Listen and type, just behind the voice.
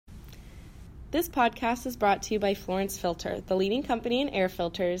This podcast is brought to you by Florence Filter, the leading company in air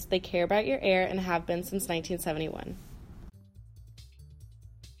filters. They care about your air and have been since 1971.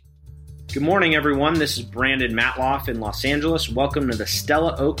 Good morning, everyone. This is Brandon Matloff in Los Angeles. Welcome to the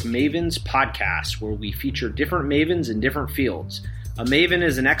Stella Oak Mavens podcast, where we feature different mavens in different fields. A maven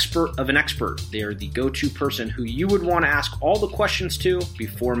is an expert of an expert. They are the go-to person who you would want to ask all the questions to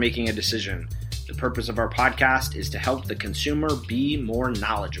before making a decision. The purpose of our podcast is to help the consumer be more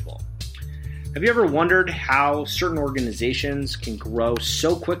knowledgeable. Have you ever wondered how certain organizations can grow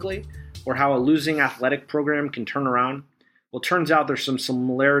so quickly, or how a losing athletic program can turn around? Well, it turns out there's some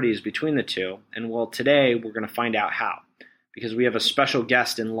similarities between the two, and today we're going to find out how, because we have a special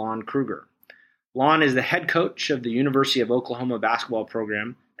guest in Long Kruger. Lon is the head coach of the University of Oklahoma basketball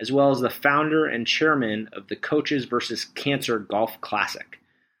program, as well as the founder and chairman of the Coaches vs. Cancer Golf Classic.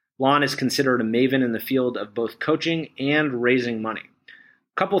 Lon is considered a maven in the field of both coaching and raising money.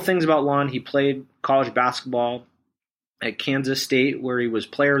 A couple things about Lon: he played college basketball at Kansas State, where he was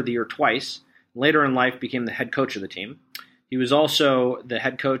player of the year twice. Later in life, became the head coach of the team. He was also the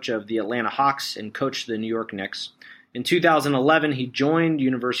head coach of the Atlanta Hawks and coached the New York Knicks. In 2011, he joined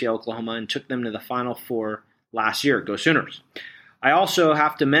University of Oklahoma and took them to the Final Four last year. Go Sooners. I also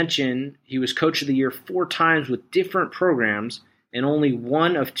have to mention he was coach of the year 4 times with different programs and only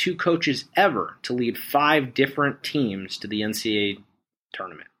one of 2 coaches ever to lead 5 different teams to the NCAA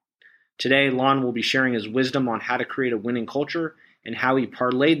tournament. Today, Lon will be sharing his wisdom on how to create a winning culture and how he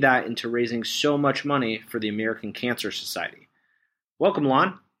parlayed that into raising so much money for the American Cancer Society. Welcome,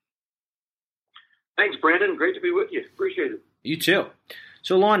 Lon. Thanks, Brandon. Great to be with you. Appreciate it. You too.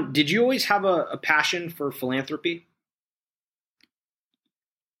 So, Lon, did you always have a passion for philanthropy?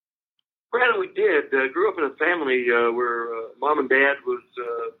 Brandon, we did. Grew up in a family where mom and dad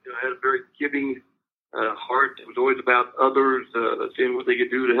had a very giving heart. It was always about others, seeing what they could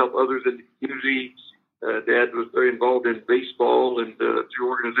do to help others in the community. Dad was very involved in baseball and through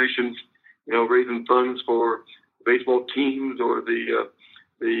organizations, raising funds for baseball teams or the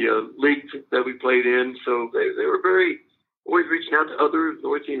leagues that we played in. So they were always reaching out to others,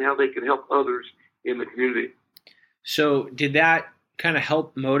 always seeing how they could help others in the community. So did that kind of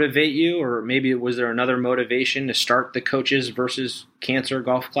help motivate you, or maybe was there another motivation to start the Coaches vs. Cancer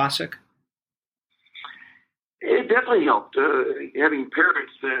Golf Classic? It definitely helped. Having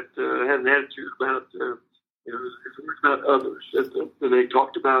parents that had an attitude about, it's about others. That they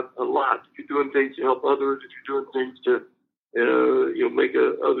talked about a lot. If you're doing things to help others, if you're doing things to make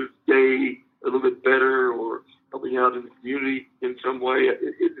others' day a little bit better, or helping out in the community in some way. It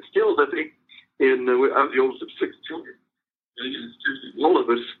instills, I think, I was the oldest of 6 children. All of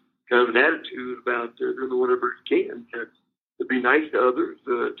us kind of an attitude about doing whatever you can to be nice to others,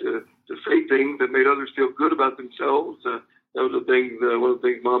 to say things that made others feel good about themselves. That was one of the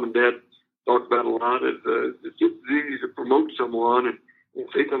things Mom and Dad talked about a lot. It's just easy to promote someone and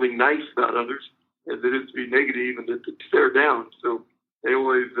say something nice about others, as it is to be negative and to tear down. So they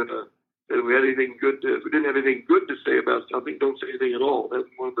always said if we didn't have anything good to say about something, don't say anything at all. That's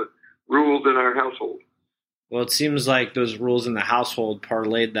one of the rules in our household. Well, it seems like those rules in the household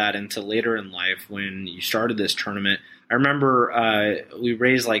parlayed that into later in life when you started this tournament. I remember we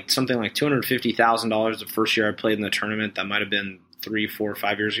raised something like $250,000 the first year I played in the tournament. That might have been 3, 4,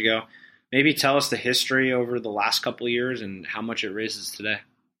 5 years ago. Maybe tell us the history over the last couple of years and how much it raises today.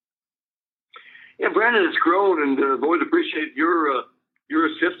 Yeah, Brandon, it's grown, and I've always appreciated your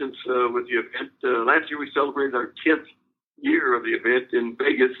assistance with the event. Last year we celebrated our 10th year of the event in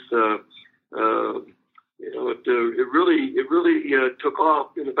Vegas. It really took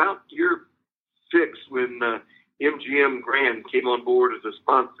off in about year 6 when MGM Grand came on board as a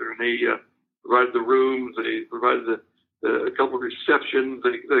sponsor, and they provided the rooms, they provided a couple of receptions,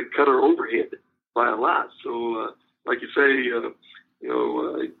 they cut our overhead by a lot. So, like you say,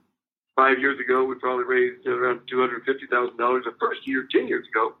 5 years ago, we probably raised around $250,000. The first year, 10 years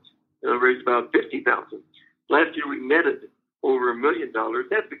ago, raised about $50,000. Last year, we netted over $1 million.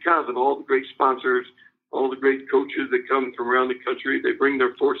 That's because of all the great sponsors, all the great coaches that come from around the country. They bring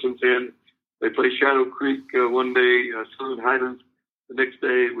their foursomes in. They play Shadow Creek one day, Southern Highlands the next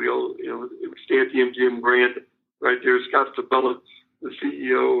day. We stay at the MGM Grand right there. Scott Sabella, the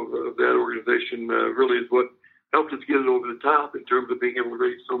CEO of that organization, really is what helped us get it over the top in terms of being able to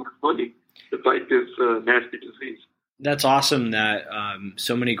raise so much money to fight this nasty disease. That's awesome that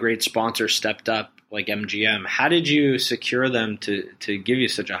so many great sponsors stepped up, like MGM. How did you secure them to give you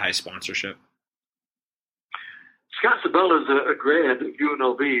such a high sponsorship? Scott Sabella is a grad at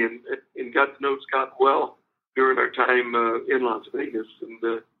UNLV and got to know Scott well during our time in Las Vegas.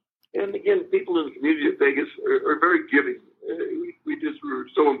 And again, people in the community of Vegas are very giving. We were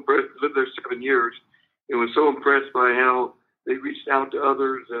so impressed. We lived there 7 years. years, and was so impressed by how they reached out to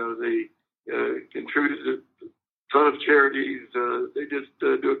others. They contributed to a ton of charities. They just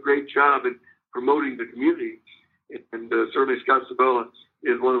do a great job in promoting the community. And certainly Scott Sabella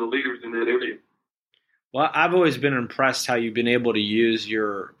is one of the leaders in that area. Well, I've always been impressed how you've been able to use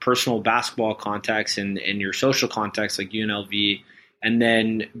your personal basketball contacts and your social contacts like UNLV, and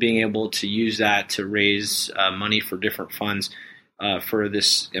then being able to use that to raise money for different funds for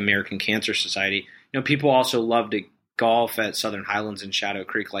this American Cancer Society. You know, people also love to golf at Southern Highlands and Shadow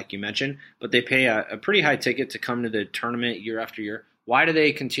Creek, like you mentioned, but they pay a pretty high ticket to come to the tournament year after year. Why do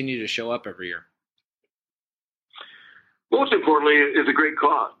they continue to show up every year? Most importantly, it's a great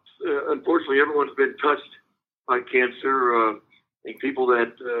cause. Unfortunately, everyone's been touched by cancer. I think people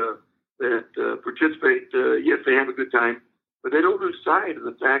that participate, yes, they have a good time, but they don't lose sight of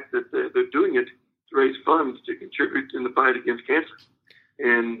the fact that they're doing it to raise funds to contribute in the fight against cancer.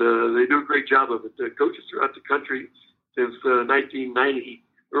 And they do a great job of it. Coaches throughout the country since 1990,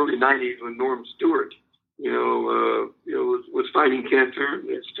 early 90s, when Norm Stewart, was fighting cancer,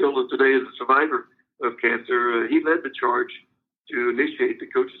 and still today is a survivor of cancer. He led the charge to initiate the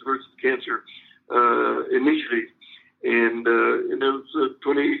Coaches versus Cancer initiative. And in those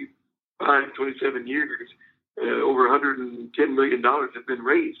 27 years, over $110 million have been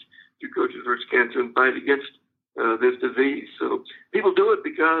raised to Coaches versus Cancer and fight against this disease. So people do it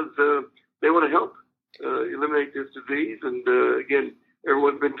because they want to help eliminate this disease. And again,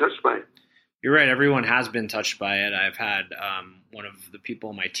 everyone's been touched by it. You're right. Everyone has been touched by it. I've had one of the people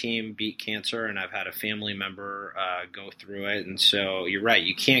on my team beat cancer, and I've had a family member go through it. And so you're right.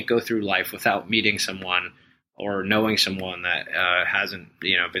 You can't go through life without meeting someone or knowing someone that hasn't,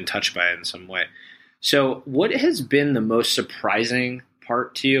 been touched by it in some way. So what has been the most surprising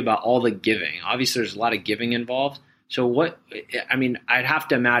part to you about all the giving? Obviously, there's a lot of giving involved. So I'd have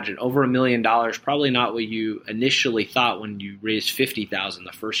to imagine over $1 million, probably not what you initially thought when you raised $50,000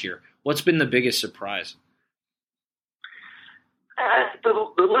 the first year. What's been the biggest surprise? The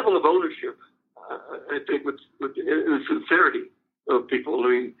level of ownership, I think, with the sincerity of people. I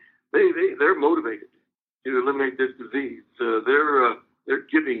mean, they're motivated to eliminate this disease. They're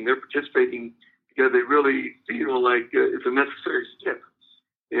giving, they're participating because they really feel like it's a necessary step.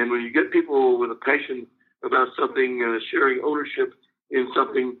 And when you get people with a passion about something, sharing ownership in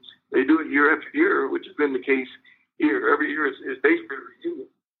something, they do it year after year, which has been the case here. Every year is basically a reunion.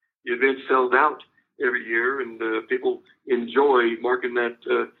 The event sells out every year, and people enjoy marking that.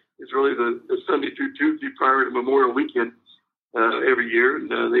 It's really the Sunday through Tuesday prior to Memorial Weekend every year,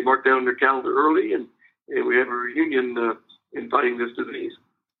 and they mark down their calendar early, and we have a reunion in fighting this disease.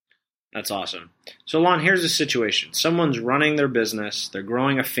 That's awesome. So, Lon, here's the situation. Someone's running their business. They're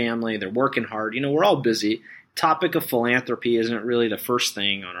growing a family. They're working hard. We're all busy. Topic of philanthropy isn't really the first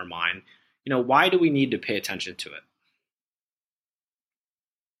thing on our mind. Why do we need to pay attention to it?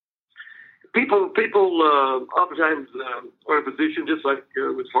 People oftentimes are in a position just like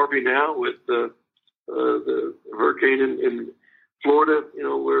with Harvey now, with the hurricane in Florida,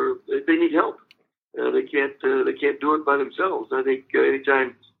 where they need help. They can't do it by themselves. I think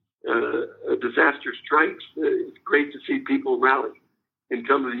anytime a disaster strikes, it's great to see people rally and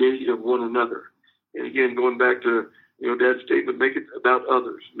come to the aid of one another. And again, going back to Dad's statement, make it about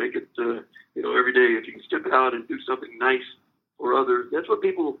others. Make it every day. If you can step out and do something nice for others, that's what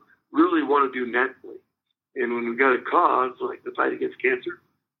people really want to do naturally. And when we've got a cause like the fight against cancer,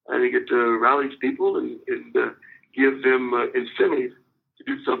 I think it rallies people and gives them incentive to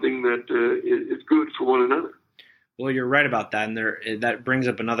do something that is good for one another. Well, you're right about that, and that brings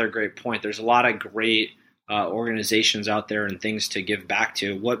up another great point. There's a lot of great organizations out there and things to give back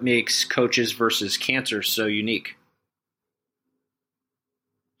to. What makes Coaches versus Cancer so unique?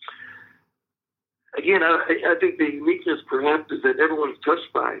 Again, I think the uniqueness perhaps is that everyone's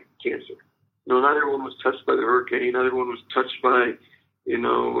touched by cancer. Not everyone was touched by the hurricane. Not everyone was touched by,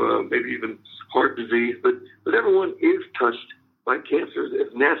 maybe even heart disease. But everyone is touched by cancer.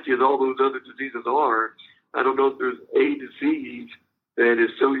 As nasty as all those other diseases are, I don't know if there's a disease that is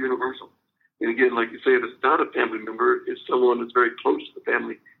so universal. And again, like you say, if it's not a family member, it's someone that's very close to the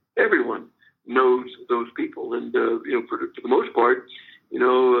family. Everyone knows those people. And, for the most part,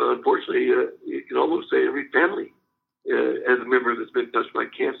 unfortunately, you can almost say every family has a member that's been touched by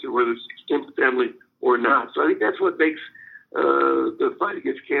cancer, whether it's extended family or not. So I think that's what makes the fight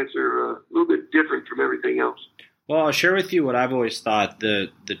against cancer a little bit different from everything else. Well, I'll share with you what I've always thought the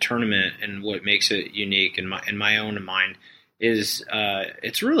tournament and what makes it unique in my own mind is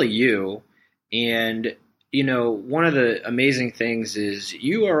it's really you. And, one of the amazing things is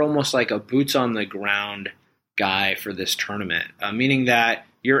you are almost like a boots on the ground guy for this tournament, meaning that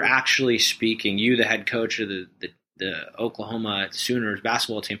you're actually speaking, you, the head coach of the Oklahoma Sooners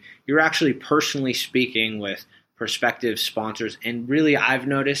basketball team, you're actually personally speaking with prospective sponsors. And really, I've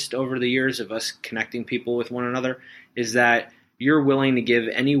noticed over the years of us connecting people with one another is that you're willing to give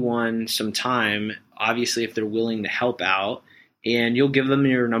anyone some time, obviously, if they're willing to help out, and you'll give them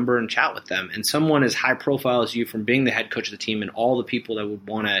your number and chat with them. And someone as high profile as you, from being the head coach of the team and all the people that would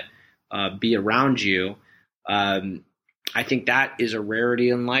want to be around you, I think that is a rarity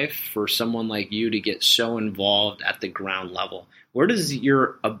in life for someone like you to get so involved at the ground level. Where does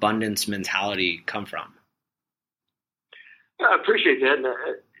your abundance mentality come from? I appreciate that.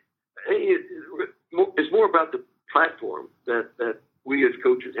 It's more about the platform that we as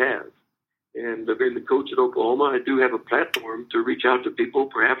coaches have. And being the coach at Oklahoma, I do have a platform to reach out to people,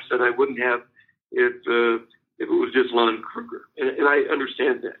 perhaps that I wouldn't have if it was just Long Kruger. And I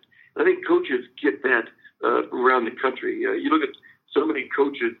understand that. I think coaches get that around the country. You look at so many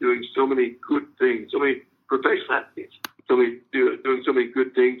coaches doing so many good things, so many professional athletes, doing so many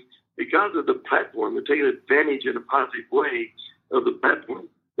good things because of the platform. They're taking advantage in a positive way of the platform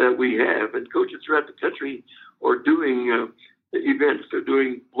that we have. And coaches throughout the country are doing events. They're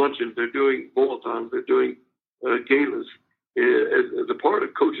doing luncheons. They're doing bowl-a-thons. They're doing galas as a part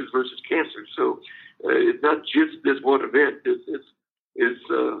of Coaches versus Cancer. So it's not just this one event. It's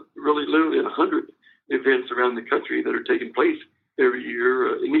really literally 100 events around the country that are taking place every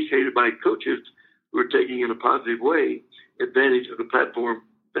year, initiated by coaches who are taking in a positive way advantage of the platform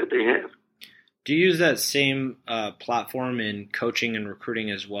that they have. Do you use that same platform in coaching and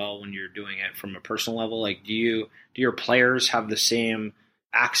recruiting as well when you're doing it from a personal level? Like, do your players have the same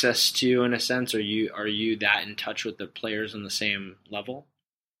access to you in a sense? Are you that in touch with the players on the same level?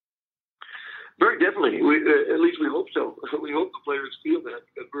 Very definitely. At least we hope so. We hope the players feel that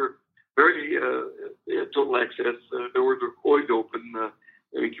because we're very total access. Doors are always open.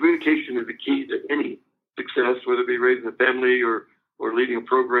 Communication is the key to any success, whether it be raising a family or leading a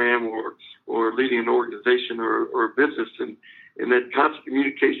program or leading an organization or a business. And that constant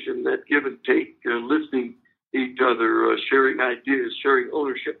communication, that give and take, listening to each other, sharing ideas, sharing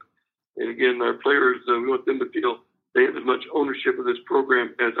ownership. And again, our players, we want them to feel they have as much ownership of this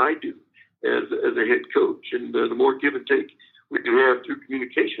program as I do as a head coach. And the more give and take we can have through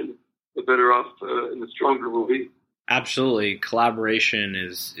communication, the better off and the stronger we'll be. Absolutely. Collaboration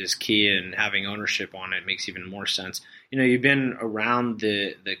is key, and having ownership on it makes even more sense. You've been around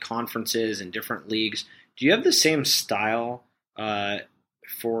the conferences and different leagues. Do you have the same style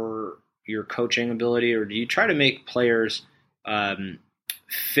for your coaching ability, or do you try to make players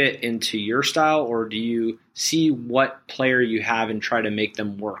fit into your style, or do you see what player you have and try to make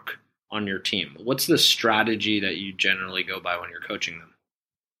them work on your team? What's the strategy that you generally go by when you're coaching them?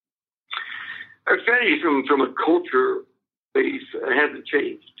 Our strategy from a culture base hasn't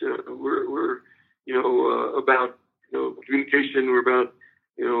changed. We're about communication. We're about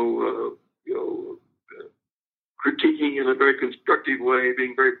critiquing in a very constructive way,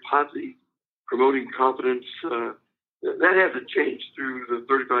 being very positive, promoting confidence. That hasn't changed through the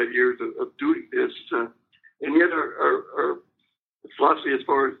 35 years of doing this. And yet our philosophy as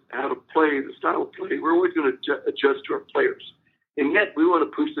far as how to play, the style of play, we're always going to adjust to our players. And yet we want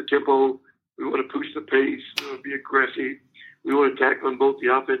to push the tempo. We want to push the pace, be aggressive. We want to attack on both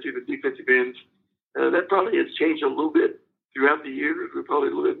the offensive and defensive ends. That probably has changed a little bit throughout the years. We're probably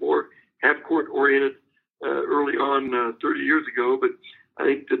a little bit more half-court oriented early on 30 years ago. But I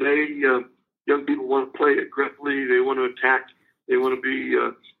think today young people want to play aggressively. They want to attack. They want to be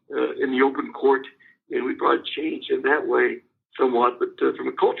in the open court. And we probably changed in that way somewhat. But from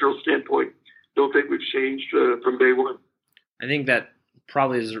a cultural standpoint, don't think we've changed from day one. I think that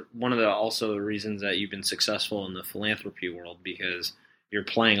probably is one of the reasons that you've been successful in the philanthropy world, because you're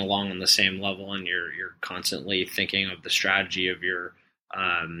playing along on the same level and you're constantly thinking of the strategy of your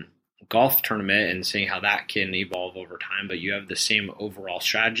golf tournament and seeing how that can evolve over time, but you have the same overall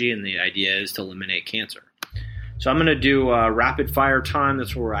strategy, and the idea is to eliminate cancer. So I'm going to do rapid fire time.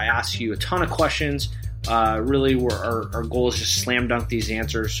 That's where I ask you a ton of questions. Really, our goal is just slam dunk these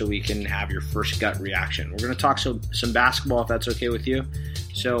answers so we can have your first gut reaction. We're going to talk some basketball, if that's okay with you.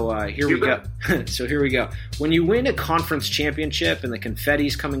 So here we go. Here we go. When you win a conference championship and the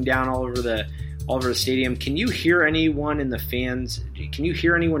confetti's coming down all over the stadium, can you hear anyone in the fans? Can you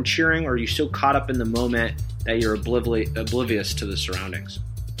hear anyone cheering, or are you so caught up in the moment that you're oblivious to the surroundings?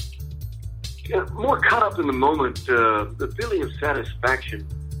 Yeah, more caught up in the moment. The feeling of satisfaction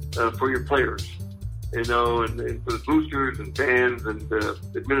for your players. And for the boosters and fans and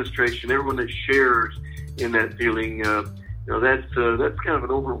administration, everyone that shares in that feeling, that's kind of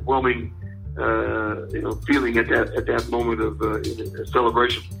an overwhelming feeling at that moment of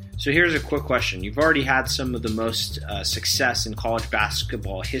celebration. So here's a quick question. You've already had some of the most success in college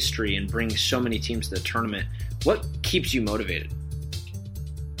basketball history in bringing so many teams to the tournament. What keeps you motivated?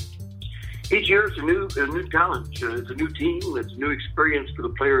 Each year it's a new challenge. It's a new team. It's a new experience for the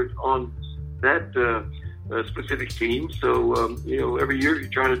players on that specific team. So, every year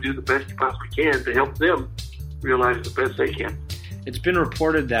you're trying to do the best you possibly can to help them realize the best they can. It's been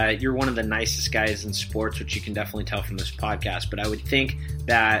reported that you're one of the nicest guys in sports, which you can definitely tell from this podcast, but I would think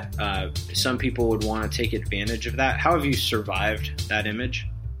that some people would want to take advantage of that. How have you survived that image?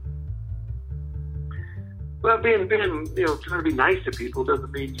 Well, being trying to be nice to people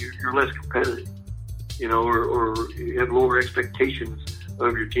doesn't mean you're less competitive, or you have lower expectations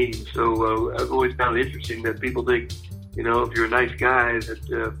of your team. So I've always found it interesting that people think, if you're a nice guy,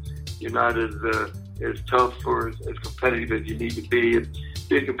 that you're not as tough or as competitive as you need to be. And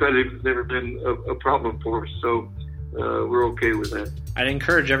being competitive has never been a problem for us, so we're okay with that. I'd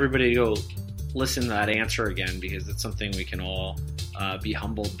encourage everybody to go listen to that answer again, because it's something we can all be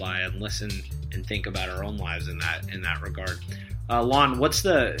humbled by and listen and think about our own lives in that regard. Lon, what's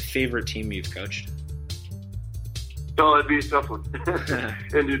the favorite team you've coached? Oh, it'd be a tough one,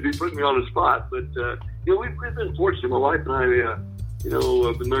 and it'd be putting me on the spot. But we've been fortunate. My wife and I,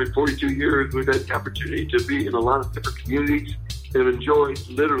 I've been married 42 years. We've had the opportunity to be in a lot of different communities and have enjoyed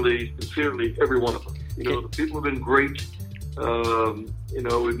literally, sincerely, every one of them. The people have been great.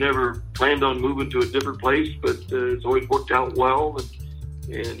 We've never planned on moving to a different place, but it's always worked out well.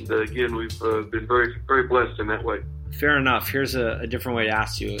 And again, we've been very, very blessed in that way. Fair enough. Here's a different way to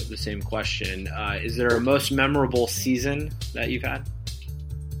ask you the same question. Is there a most memorable season that you've had?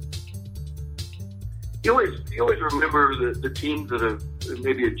 You always remember the teams that have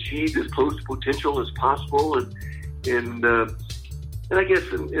maybe achieved as close to potential as possible, and I guess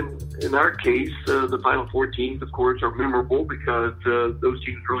in our case, the Final Four teams, of course, are memorable because those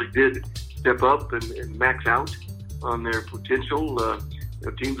teams really did step up and max out on their potential.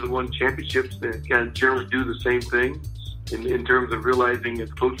 Teams that won championships that can generally do the same thing in terms of realizing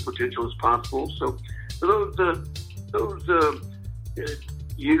as close to potential as possible. So those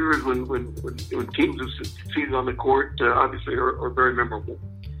years when teams have succeeded on the court obviously are very memorable.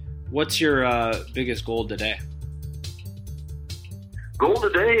 What's your biggest goal today? Goal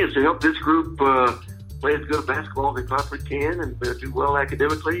today is to help this group play as good a basketball as they possibly can and do well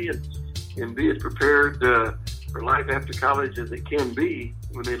academically and be as prepared for life after college as they can be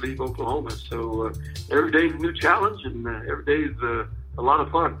when they leave Oklahoma. So every day is a new challenge, and every day is a lot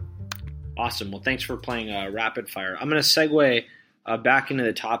of fun. Awesome. Well, thanks for playing Rapid Fire. I'm going to segue back into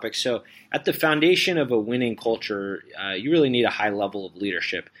the topic. So at the foundation of a winning culture, you really need a high level of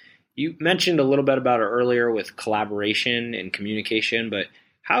leadership. You mentioned a little bit about it earlier with collaboration and communication, but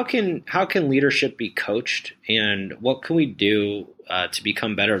how can leadership be coached, and what can we do to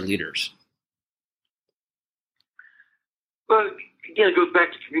become better leaders? Well, again, it goes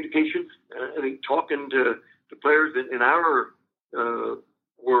back to communication. I think talking to players in our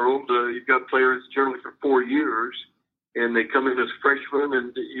world, you've got players generally for 4 years, and they come in as freshmen,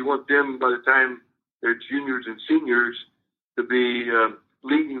 and you want them, by the time they're juniors and seniors, to be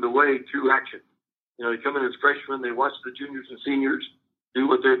leading the way through action. They come in as freshmen, they watch the juniors and seniors do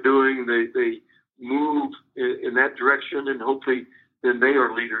what they're doing, they move in that direction, and hopefully then they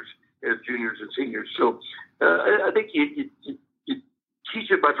are leaders as juniors and seniors. So I think you teach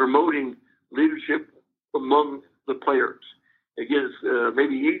it by promoting leadership among the players. Again, it's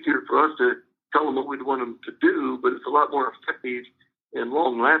maybe easier for us to tell them what we'd want them to do, but it's a lot more effective and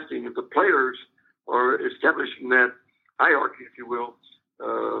long-lasting if the players are establishing that hierarchy, if you will,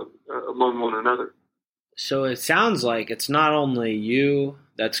 among one another. So it sounds like it's not only you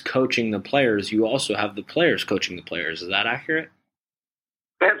that's coaching the players, you also have the players coaching the players. Is that accurate?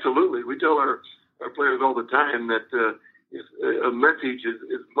 Absolutely. We tell our players all the time that a message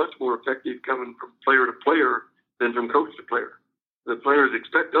is much more effective coming from player to player than from coach to player. The players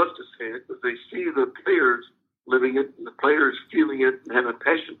expect us to say it, but they see the players living it, and the players feeling it and having a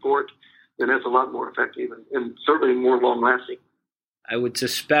passion for it, then that's a lot more effective and certainly more long-lasting. I would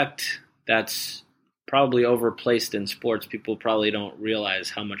suspect that's probably overplaced in sports. People probably don't realize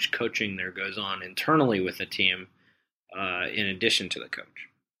how much coaching there goes on internally with a team in addition to the coach.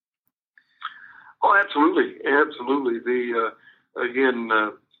 Oh, absolutely. Absolutely.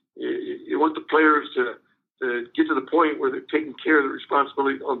 You want the players to get to the point where they're taking care of the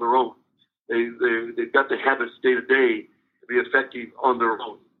responsibility on their own. They've got the habits day to day to be effective on their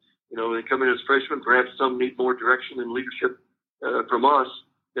own. They come in as freshmen. Perhaps some need more direction and leadership from us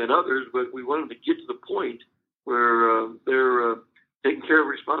than others, but we want them to get to the point where they're taking care of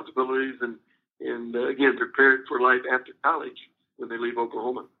responsibilities and again, prepared for life after college when they leave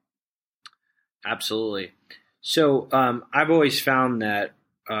Oklahoma. Absolutely. So I've always found that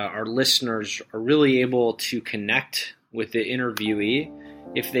our listeners are really able to connect with the interviewee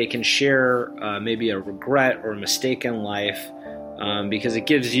if they can share maybe a regret or a mistake in life, because it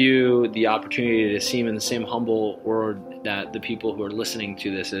gives you the opportunity to seem in the same humble order that the people who are listening to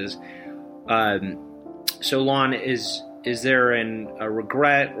this is. So Lon, is there a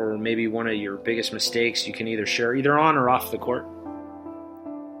regret or maybe one of your biggest mistakes you can either share either on or off the court?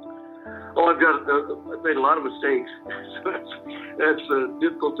 Oh, I've made a lot of mistakes. So that's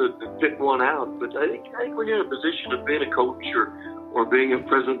difficult to pick one out. But I think when you're in a position of being a coach or being a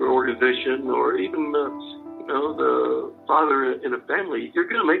president of an organization or even the father in a family, you're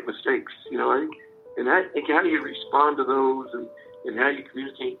going to make mistakes. And I think how you respond to those and how you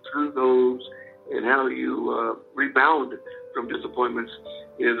communicate through those and how you rebound from disappointments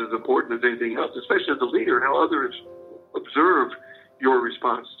is as important as anything else, especially as a leader, how others observe your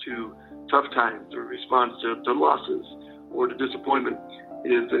response to tough times or response to losses or to disappointment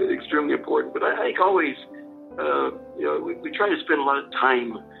is extremely important. But I think always, we try to spend a lot of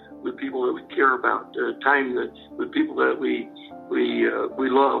time with people that we care about, time with people that we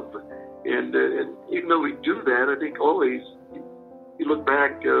love. And even though we do that, I think always you look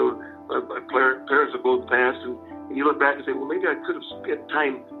back, my parents have both passed, and you look back and say, well, maybe I could have spent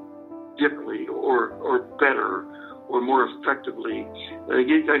time differently or better or more effectively. I think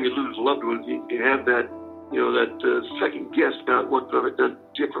anytime you lose loved ones, you have that, second guess about what could I have done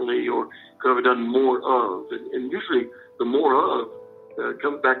differently or could I have done more of. And usually the more of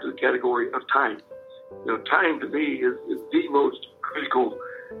comes back to the category of time. Time to me is the most critical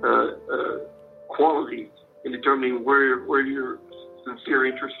quality in determining where your sincere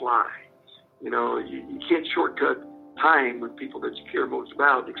interests lie. You can't shortcut time with people that you care most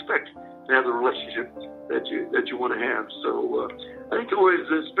about and expect to have the relationship that you want to have. So I think always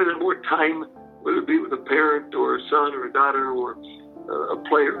spending more time, whether it be with a parent or a son or a daughter or a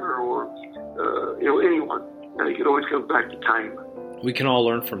player or anyone, I think it always comes back to time. We can all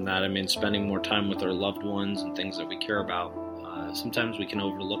learn from that. I mean, spending more time with our loved ones and things that we care about. Sometimes we can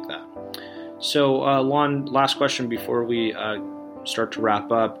overlook that. So, Lon, last question before we start to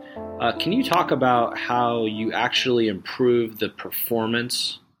wrap up. Can you talk about how you actually improve the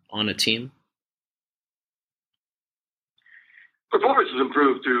performance on a team? Performance is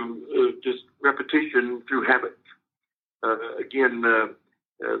improved through just repetition, through habit. The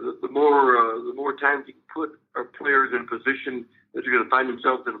more time you can put our players in a position that you're going to find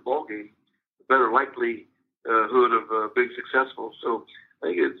themselves in a ball game, the better likelihood of being successful. So I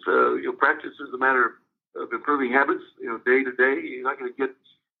think it's practice is a matter of improving habits. Day to day, you're not going to get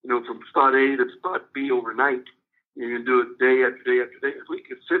from spot A to spot B overnight. You're going to do it day after day after day. If we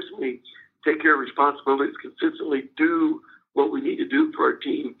consistently take care of responsibilities, consistently do what we need to do for our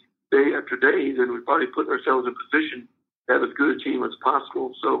team day after day, then we're probably putting ourselves in position to have as good a team as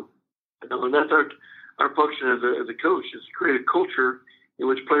possible. So, and that's our function as a coach, is to create a culture in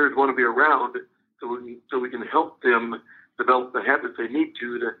which players want to be around, so we can help them develop the habits they need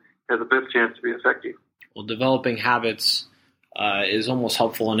to have the best chance to be effective. Well, developing habits is almost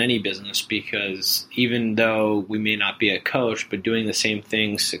helpful in any business, because even though we may not be a coach, but doing the same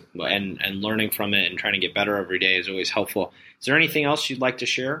things and learning from it and trying to get better every day is always helpful. Is there anything else you'd like to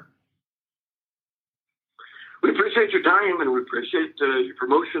share? We appreciate your time, and we appreciate your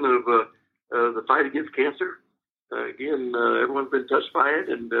promotion of the fight against cancer. Everyone's been touched by it,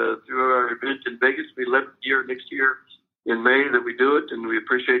 and through our event in Vegas, the 11th year next year in May that we do it, and we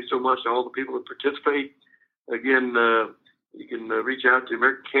appreciate so much all the people that participate. Again, you can reach out to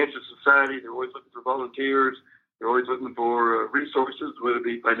American Cancer Society. They're always looking for volunteers. They're always looking for resources, whether it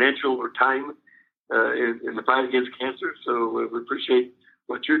be financial or time, in the fight against cancer. So we appreciate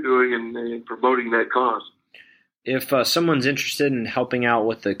what you're doing in promoting that cause. If someone's interested in helping out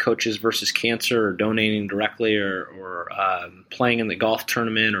with the Coaches versus Cancer, or donating directly, or playing in the golf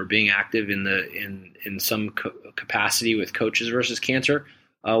tournament, or being active in some capacity with Coaches versus Cancer,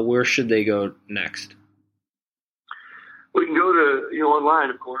 where should they go next? We can go to online,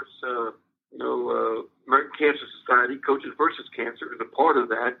 of course. American Cancer Society, Coaches versus Cancer is a part of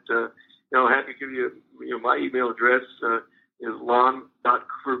that. Happy to give you my email address is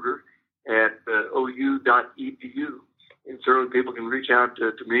long.kruger@ou.edu, and certainly people can reach out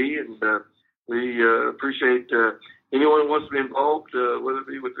to me, and we appreciate anyone who wants to be involved, whether it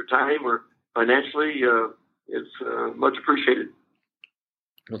be with their time or financially. It's much appreciated.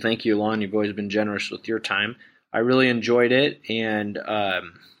 Well, thank you, Lon. You've always been generous with your time. I really enjoyed it, and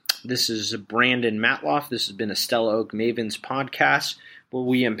This is Brandon Matloff. This has been a Stella Oak Mavens podcast, where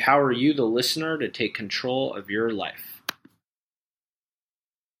we empower you, the listener, to take control of your life.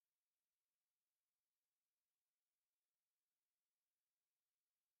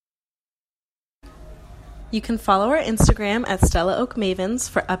 You can follow our Instagram at Stella Oak Mavens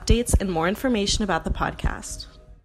for updates and more information about the podcast.